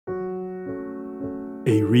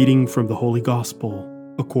A reading from the Holy Gospel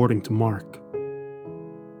according to Mark.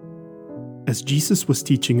 As Jesus was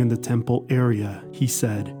teaching in the temple area, he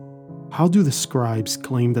said, "How do the scribes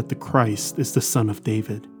claim that the Christ is the son of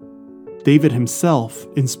David? David himself,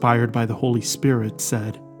 inspired by the Holy Spirit,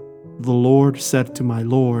 said, 'The Lord said to my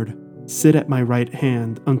Lord, sit at my right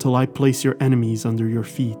hand until I place your enemies under your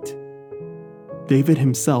feet.' David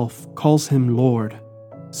himself calls him Lord,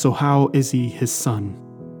 so how is he his son?"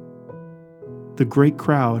 The great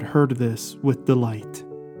crowd heard this with delight.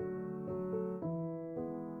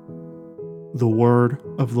 The word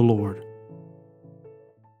of the Lord.